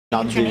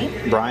I'll do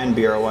Brian,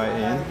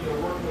 B-R-Y-N.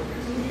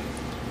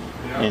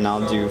 And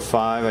I'll do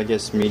 5, I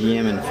guess,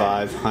 medium and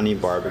 5 honey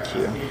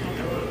barbecue. You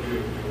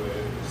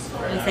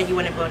said you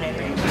wanted bone-in,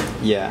 right?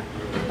 Yeah.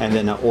 And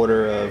then an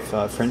order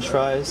of French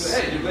fries.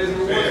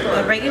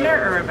 A regular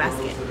or a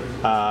basket?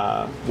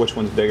 Which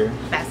one's bigger?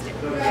 Basket.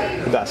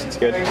 The basket's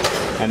good.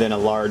 And then a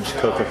large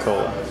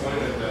Coca-Cola.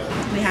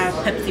 We have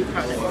Pepsi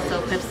products,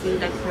 so Pepsi,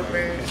 Dr.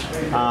 Pepper.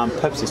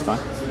 Pepsi's fine.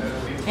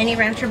 Any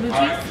ranch or blue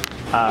cheese?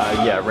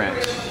 Yeah,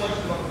 ranch.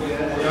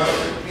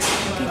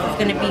 It's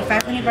going to be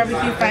 5 honey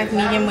barbecue, 5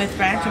 medium with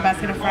ranch, a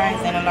basket of fries,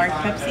 and a large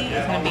Pepsi.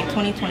 It's going to be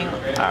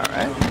 $20.21. All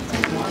right.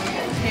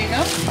 There you go.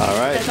 All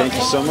right. Thank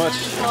you so much.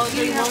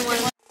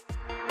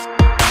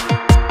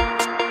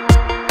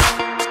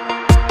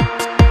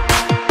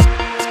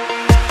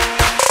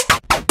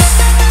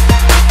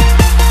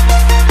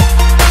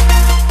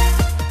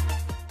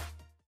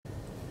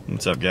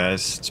 What's up,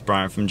 guys? It's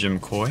Brian from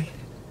Gymkoi,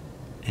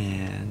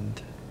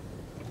 and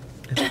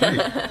it's Bree.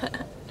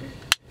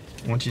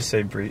 Once you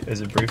say Bree,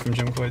 is it Bree from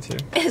Gymkoi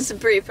too? It's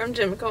Bree from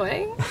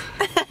Gymkoi.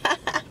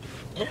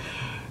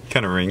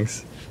 Kind of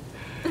rings.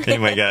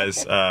 Anyway,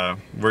 guys,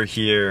 we're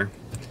here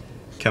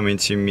coming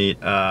to meet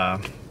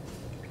a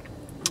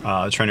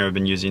trainer I've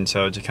been using,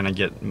 so to kind of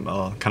get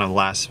kind of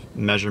last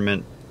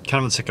measurement,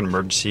 kind of it's like an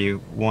emergency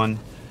one.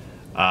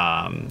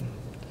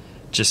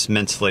 Just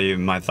mentally,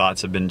 my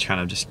thoughts have been kind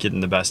of just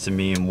getting the best of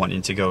me and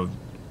wanting to go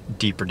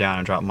deeper down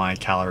and drop my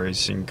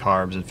calories and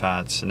carbs and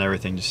fats and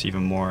everything just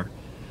even more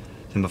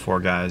than before,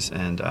 guys.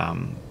 And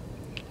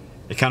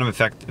it kind of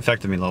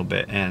affected me a little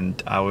bit,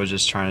 and I was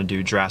just trying to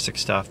do drastic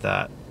stuff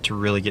that to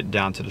really get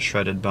down to the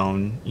shredded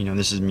bone. You know,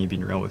 this is me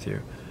being real with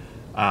you.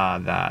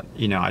 That,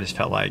 you know, I just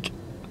felt like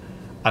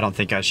I don't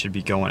think I should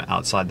be going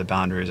outside the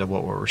boundaries of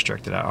what we're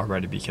restricted at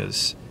already,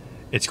 because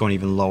it's going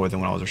even lower than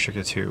what I was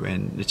restricted to,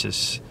 and it's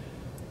just,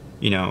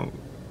 you know,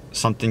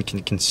 something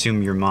can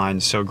consume your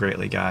mind so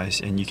greatly,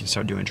 guys, and you can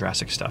start doing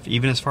drastic stuff,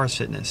 even as far as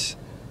fitness.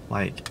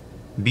 Like,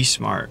 be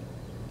smart.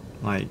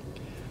 Like,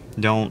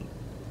 don't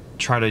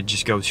try to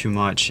just go too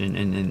much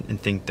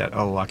and think that,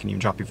 oh, I can even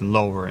drop even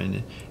lower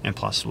and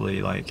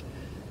possibly, like,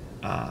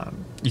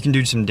 you can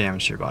do some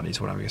damage to your body is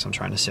what I guess I'm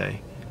trying to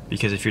say.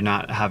 Because if you're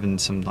not having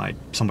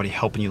somebody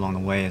helping you along the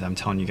way, as I'm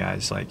telling you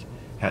guys, like,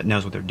 that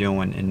knows what they're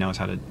doing and knows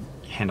how to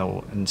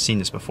handle and seen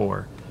this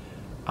before,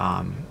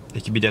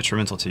 it can be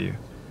detrimental to you.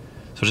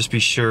 So just be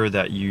sure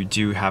that you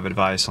do have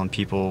advice on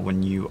people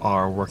when you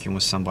are working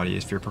with somebody,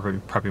 if you're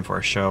prepping for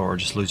a show or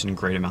just losing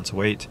great amounts of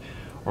weight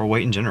or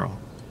weight in general.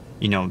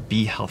 You know,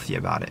 be healthy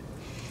about it.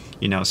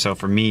 You know, so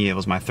for me, it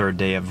was my 3rd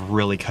day of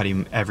really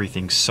cutting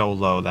everything so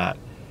low that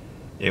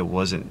it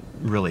wasn't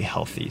really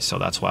healthy. So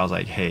that's why I was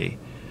like, hey,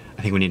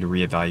 I think we need to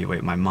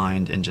reevaluate my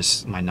mind and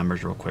just my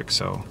numbers real quick.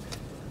 So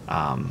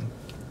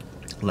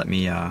let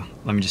me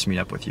just meet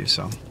up with you.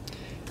 So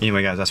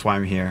anyway, guys, that's why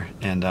I'm here,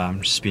 and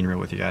just being real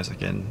with you guys,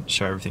 again,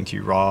 show everything to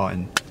you raw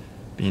and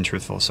being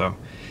truthful. So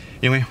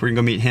anyway, we're gonna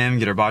go meet him,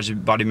 get our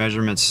body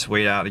measurements,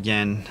 weighed out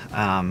again,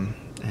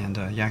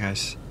 yeah,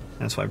 guys,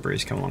 that's why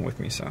Bree's come along with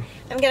me. So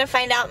I'm gonna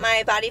find out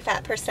my body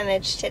fat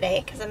percentage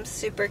today because I'm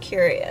super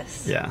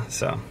curious. Yeah,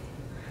 so.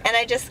 And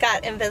I just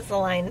got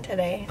Invisalign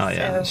today. Oh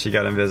yeah, so. She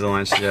got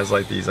Invisalign. She has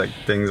like these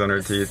things on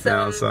her teeth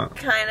now. So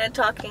kind of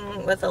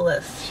talking with a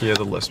lisp. She has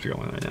a lisp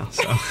going right now.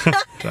 So.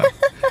 So.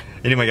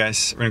 Anyway,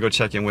 guys, we're gonna go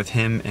check in with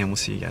him, and we'll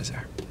see you guys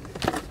there.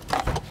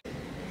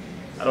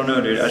 I don't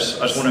know, dude. I just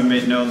want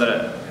to know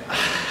that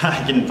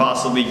I can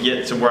possibly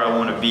get to where I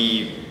want to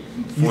be.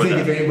 You think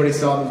if anybody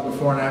saw these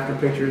before and after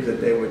pictures that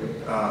they would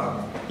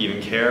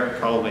even care?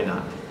 Probably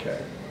not.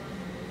 Okay.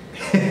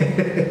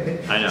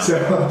 I know. So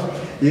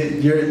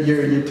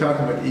you're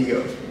talking with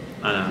ego.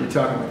 I know. You're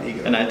talking with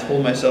ego. And I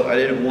told myself I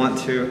didn't want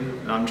to,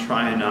 and I'm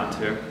trying not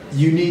to.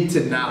 You need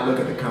to not look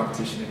at the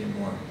competition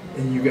anymore,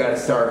 and you got to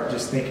start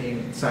just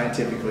thinking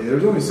scientifically.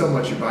 There's only so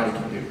much your body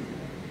can do,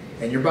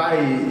 and your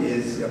body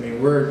is. I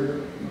mean,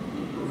 we're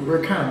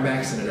kind of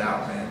maxing it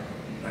out, man.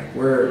 Like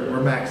we're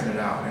maxing it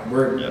out, and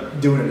we're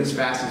doing it as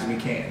fast as we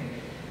can.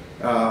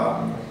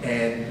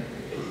 And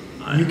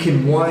you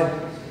can want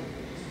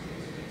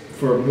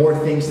for more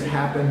things to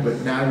happen,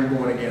 but now you're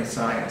going against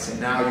science, and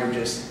now you're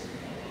just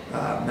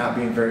not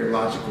being very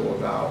logical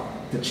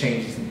about the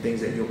changes and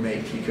things that you'll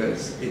make,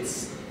 because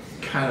it's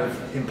kind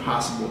of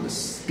impossible to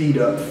speed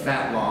up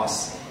fat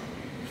loss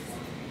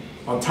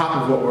on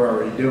top of what we're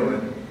already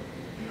doing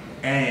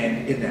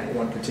and in that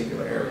one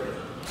particular area.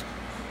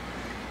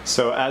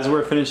 So as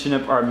we're finishing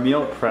up our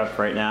meal prep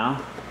right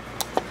now,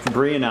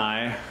 Bree and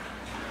I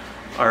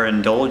are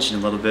indulging a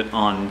little bit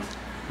on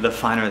the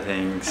finer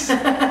things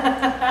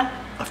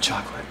of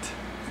chocolate,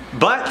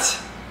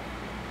 but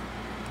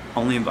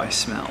only by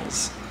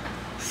smells.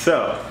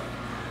 So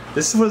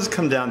this is what it's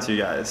come down to,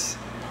 guys.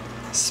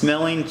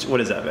 Smelling, what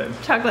is that, babe?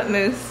 Chocolate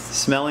mousse.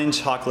 Smelling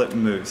chocolate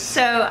mousse.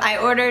 So I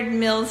ordered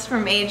meals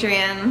from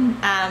Adrian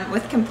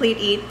with Complete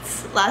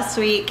Eats last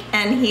week,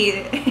 and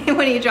he,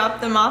 when he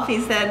dropped them off, he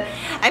said,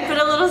 I put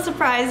a little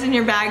surprise in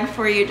your bag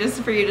for you,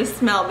 just for you to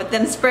smell, but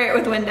then spray it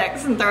with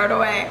Windex and throw it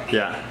away.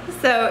 Yeah.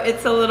 So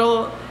it's a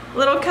little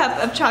little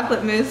cup of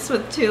chocolate mousse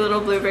with 2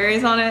 little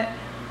blueberries on it.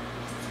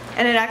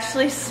 And it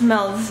actually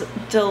smells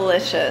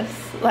delicious.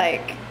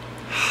 Like,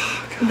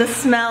 the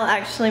smell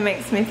actually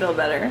makes me feel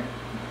better.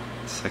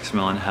 It's like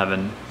smelling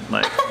heaven.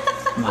 Like,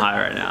 I'm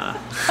high right now.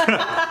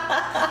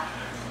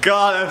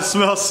 God, that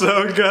smells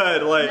so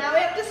good. Like, now we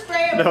have to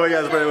spray it. Now we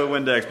gotta spray it with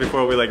Windex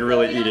before we like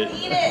really eat it.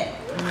 Okay,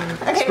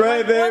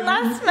 spray it, babe. One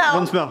last smell.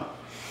 One smell.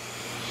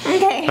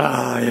 Okay.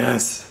 Ah,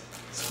 yes.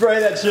 Spray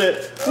that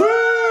shit. Woo!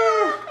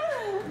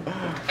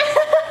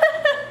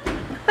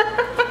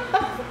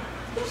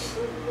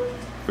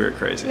 We're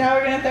crazy. Now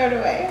we're gonna throw it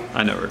away.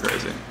 I know we're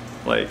crazy.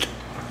 Like,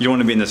 you don't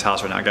want to be in this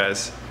house right now,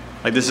 guys.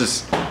 Like, this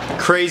is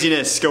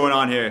craziness going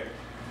on here.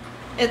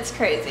 It's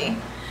crazy.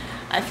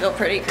 I feel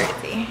pretty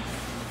crazy.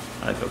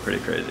 I feel pretty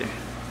crazy.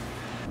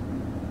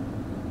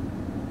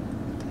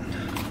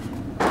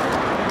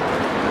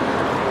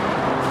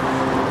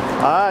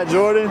 Alright,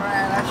 Jordan.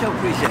 I sure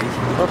appreciate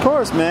you. Of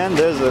course, man.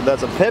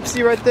 That's a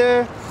Pepsi right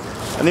there.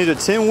 And these are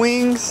 10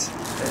 wings.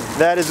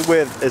 That is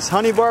with it's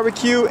honey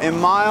barbecue and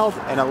mild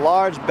and a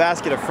large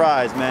basket of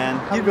fries, man.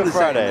 I'm Good gonna say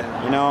Friday.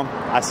 that. You know,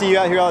 I see you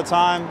out here all the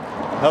time.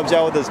 Helped you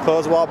out with this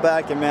clothes a while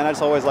back, and man, I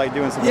just always like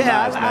doing something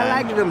Yeah, nice, man.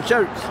 I like them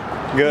shirts.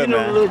 Good, you know,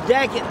 man. the little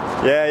jacket.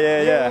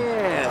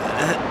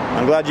 Yeah.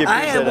 I'm glad you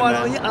I appreciate had one it,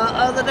 on man. the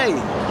other day.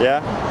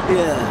 Yeah?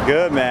 Yeah.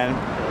 Good, man.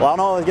 Well, I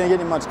don't know if it's gonna get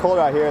any much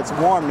colder out here. It's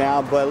warm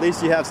now, but at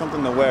least you have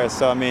something to wear.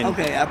 So, I mean,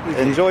 Okay, I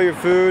appreciate enjoy your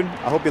food.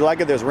 I hope you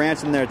like it. There's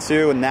ranch in there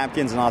too, and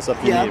napkins and all that stuff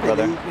you Yeah, need, I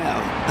brother. can eat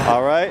now.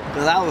 All right?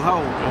 Because I was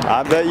home.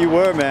 I bet you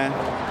were, man.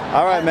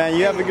 All right, man.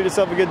 You have a good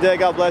yourself a good day.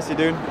 God bless you,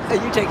 dude.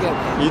 Hey, you take care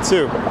of me. You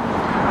too.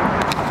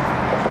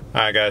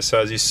 All right, guys. So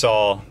as you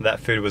saw, that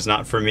food was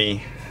not for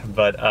me,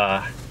 but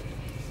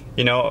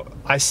you know,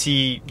 I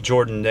see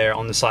Jordan there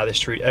on the side of the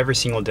street every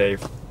single day.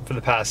 For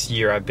the past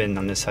year, I've been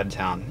on this side of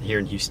town here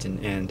in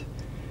Houston, and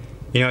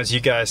you know, as you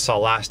guys saw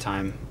last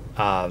time,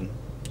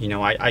 you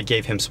know, I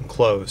gave him some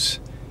clothes,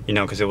 you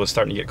know, because it was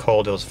starting to get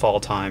cold. It was fall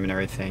time and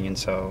everything, and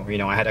so, you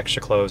know, I had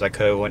extra clothes. I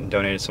could have went and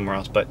donated somewhere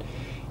else, but,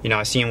 you know,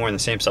 I see him wearing the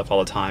same stuff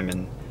all the time,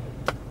 and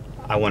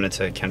I wanted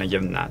to kind of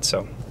give him that,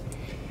 so.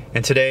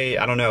 And today,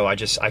 I don't know,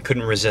 I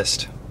couldn't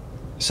resist.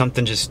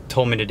 Something just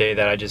told me today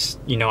that I just,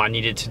 you know, I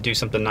needed to do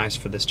something nice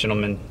for this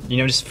gentleman. You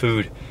know, just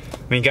food.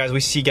 I mean, guys, we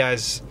see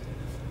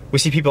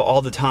people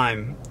all the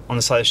time on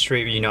the side of the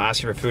street, you know,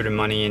 asking for food and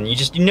money, and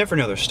you never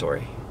know their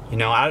story. You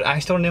know, I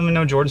still don't even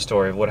know Jordan's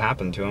story of what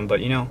happened to him, but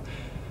you know,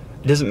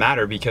 it doesn't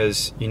matter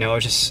because, you know,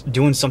 just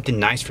doing something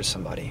nice for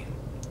somebody.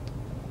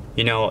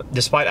 You know,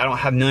 despite I don't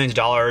have millions of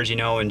dollars, you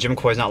know, and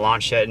Gymkoi's not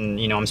launched yet, and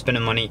you know, I'm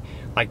spending money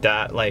like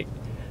that, like,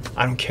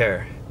 I don't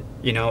care.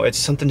 You know, it's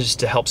something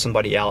just to help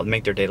somebody out and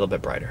make their day a little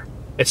bit brighter.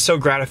 It's so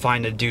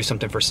gratifying to do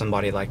something for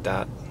somebody like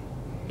that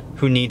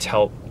who needs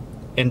help,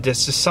 and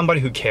this is somebody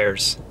who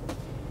cares.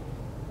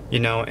 You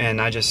know, and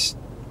I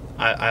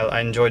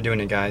enjoy doing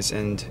it, guys,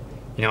 and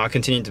you know, I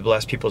continue to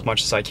bless people as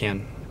much as I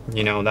can.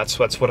 You know, that's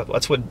what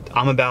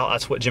I'm about.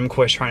 That's what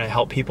Gymkoi is trying to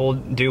help people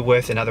do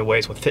with in other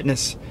ways with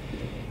fitness,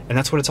 and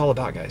that's what it's all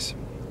about, guys.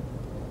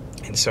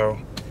 And so,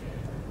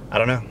 I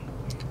don't know.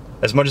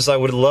 As much as I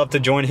would love to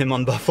join him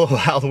on Buffalo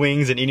Wild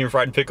Wings and eating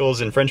fried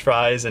pickles and French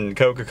fries and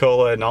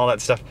Coca-Cola and all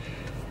that stuff,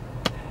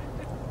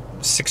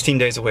 16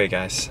 days away,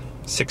 guys.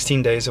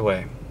 16 days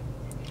away.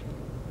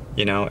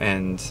 You know,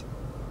 and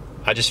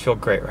I just feel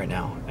great right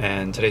now.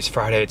 And today's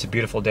Friday. It's a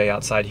beautiful day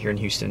outside here in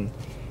Houston.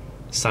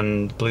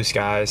 Sun, blue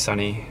skies,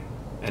 sunny,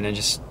 and I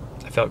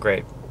felt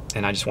great.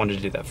 And I just wanted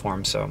to do that for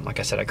him. So, like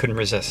I said, I couldn't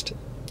resist,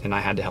 and I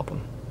had to help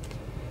him.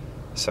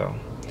 So,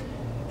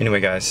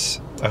 anyway,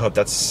 guys, I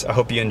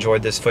hope you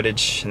enjoyed this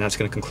footage, and that's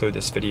going to conclude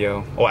this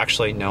video. Oh,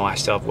 actually, no, I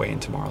still have weigh-in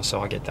tomorrow, so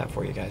I'll get that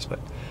for you guys. But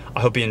I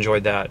hope you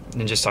enjoyed that,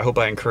 and I hope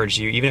I encourage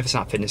you, even if it's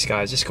not fitness,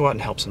 guys, just go out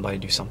and help somebody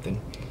do something.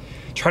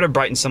 Try to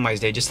brighten somebody's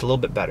day just a little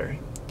bit better.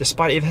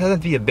 Despite it doesn't have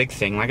to be a big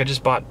thing. Like I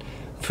just bought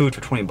food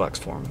for 20 bucks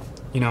for him.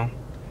 You know,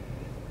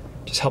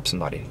 just help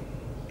somebody.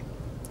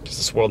 Because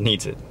this world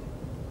needs it.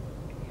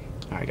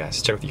 All right,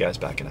 guys, check with you guys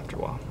back in after a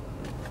while.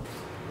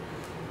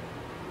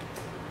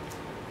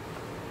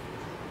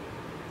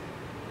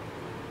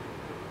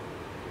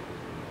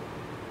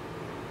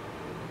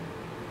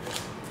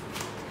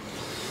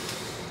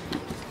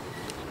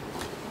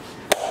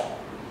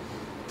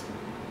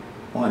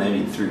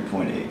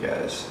 $183.8,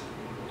 guys.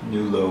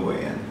 New low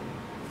weigh-in.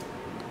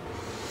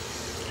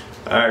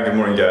 Alright, good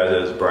morning, guys.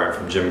 This is Brian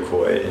from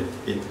Gymkoi.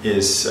 It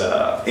is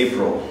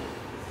April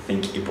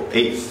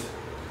 8th,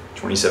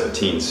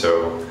 2017.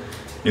 So,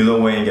 new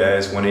low weigh-in,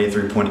 guys,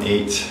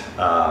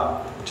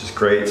 183.8, which is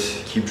great.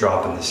 Keep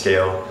dropping the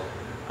scale.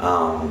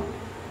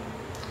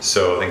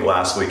 So, I think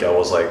last week I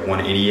was like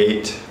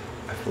 188,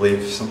 I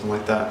believe, something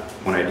like that.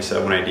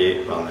 187,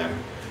 188, around there,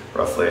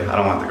 roughly. I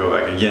don't want to go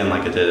back again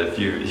like I did a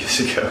few years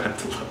ago. I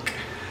have to look.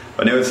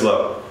 But I knew it's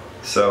low.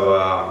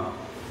 So,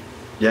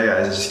 yeah,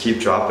 guys, just keep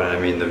dropping it. I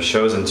mean, the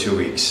show's in 2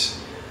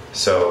 weeks.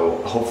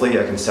 So hopefully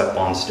I can step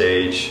on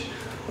stage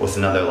with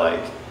another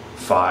like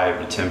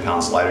 5 to 10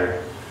 pounds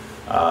lighter.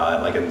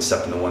 Like I can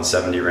step in the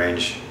 170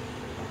 range.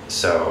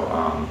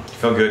 So,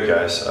 feel good,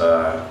 guys.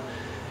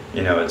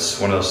 You know, it's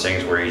one of those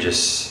things where you're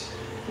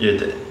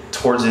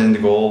towards the end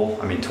of the goal,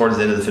 towards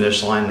the end of the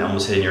finish line,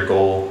 almost hitting your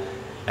goal,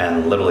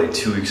 and literally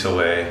 2 weeks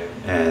away,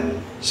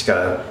 and just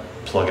gotta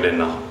plug it in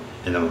the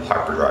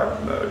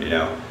hyperdrive mode, you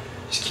know?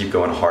 Just keep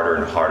going harder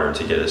and harder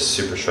to get as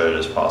super shredded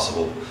as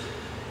possible.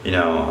 You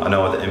know, I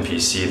know with the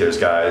NPC, there's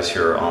guys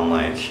who are on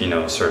like, you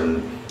know,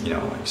 certain, you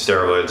know, like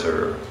steroids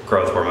or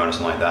growth hormone or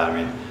something like that. I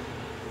mean,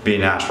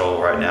 being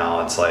natural right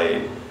now, it's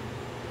like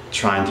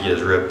trying to get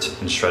as ripped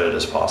and shredded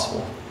as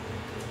possible.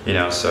 You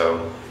know,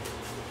 so,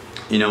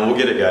 you know, we'll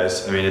get it,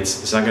 guys. I mean,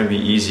 it's not gonna be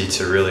easy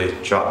to really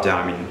drop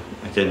down. I mean,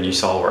 again, you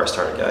saw where I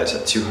started, guys,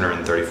 at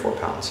 234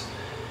 pounds,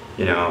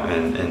 you know,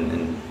 and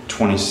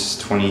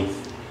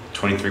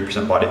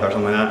 23% body fat,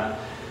 something like that.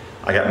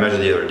 I got measured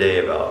the other day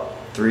about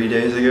 3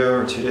 days ago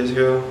or 2 days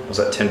ago. I was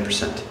at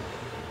 10%.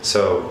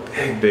 So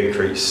big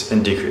increase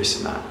and decrease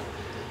in that.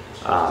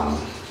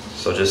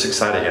 So just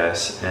excited,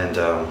 guys, and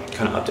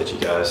kind of update you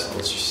guys.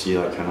 Let's just see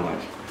like kind of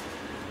like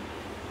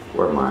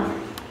where my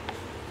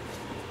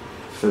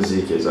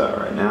physique is at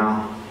right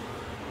now.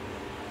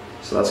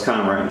 So that's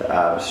kind of where the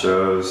abs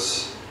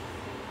shows,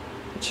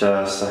 the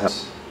chest. I have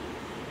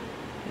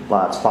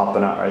lats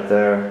popping out right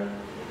there.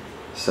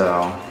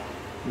 So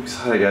I'm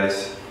excited,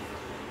 guys.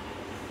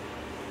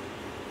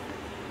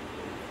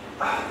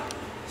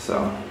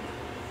 So,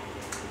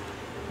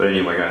 but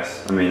anyway,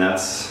 guys, I mean,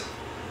 that's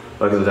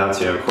what it comes down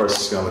to. Of course,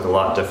 it's gonna look a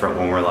lot different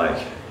when we're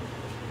like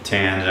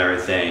tanned and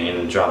everything,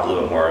 and drop a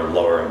little bit more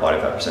lower in body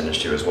fat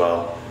percentage too as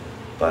well.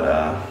 But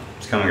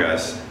it's coming,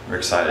 guys. We're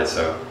excited.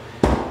 So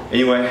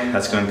anyway,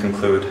 that's going to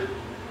conclude.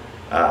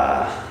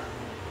 Well,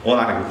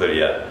 not gonna conclude it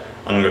yet.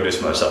 I'm gonna go do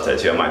some other stuff today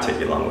too. I might take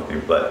you along with me,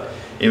 but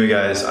anyway,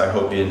 guys, I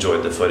hope you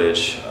enjoyed the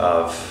footage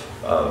of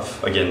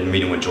again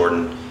meeting with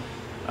Jordan.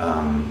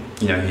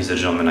 You know, he's the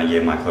gentleman I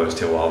gave my clothes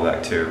to a while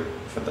back too,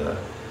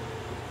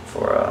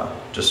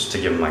 just to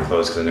give him my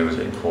clothes because I knew it was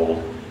getting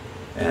cold.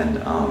 And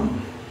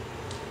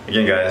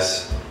again,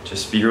 guys,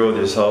 just be real with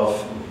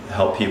yourself,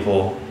 help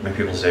people, make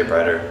people's day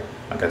brighter,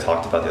 like I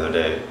talked about the other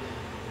day.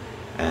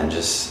 And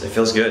just, it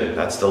feels good.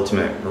 That's the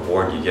ultimate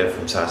reward you get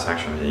from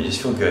satisfaction. You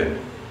just feel good.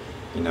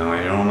 You know,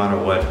 no matter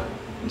what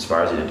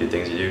inspires you to do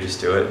things you do,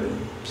 just do it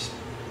and just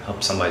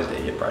help somebody's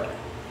day get brighter.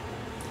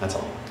 That's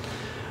all.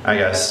 Alright,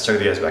 guys, check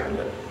you guys back in a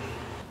bit.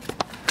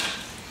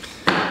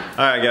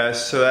 Alright,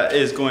 guys, so that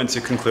is going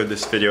to conclude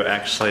this video.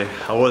 Actually,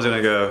 I was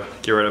gonna go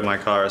get rid of my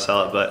car or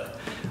sell it, but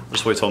I'll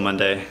just wait till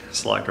Monday.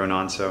 There's a lot going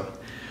on, so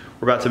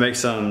we're about to make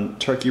some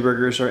turkey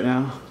burgers right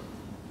now.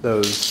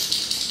 Those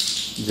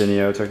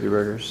Zinio turkey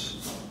burgers.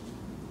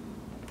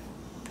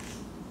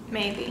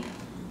 Maybe.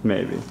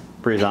 Maybe.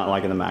 Bree's not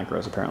liking the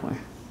macros, apparently.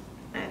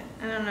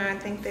 I don't know, I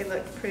think they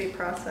look pretty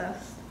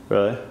processed.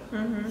 Really?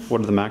 Mm-hmm.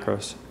 What are the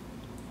macros?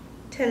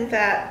 10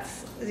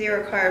 fats,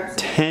 0 carbs.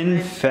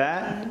 10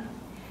 fat?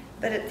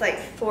 But it's like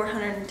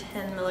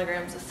 410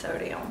 milligrams of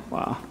sodium.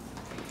 Wow.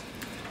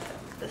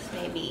 This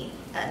may be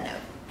a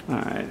no.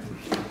 Alright.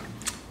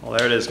 Well,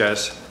 there it is,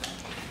 guys.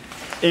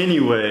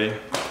 Anyway,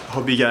 I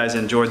hope you guys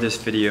enjoyed this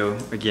video.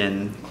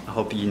 Again, I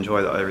hope you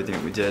enjoyed everything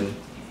that we did.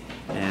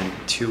 And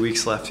 2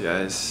 weeks left,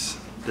 guys.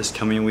 This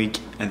coming week,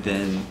 and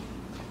then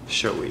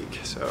show week.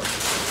 So,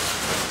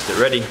 get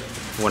ready.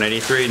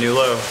 183, new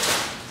low.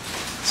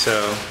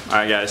 So,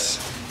 alright, guys.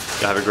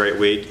 Have a great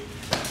week,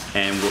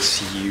 and we'll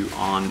see you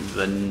on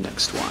the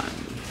next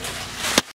one.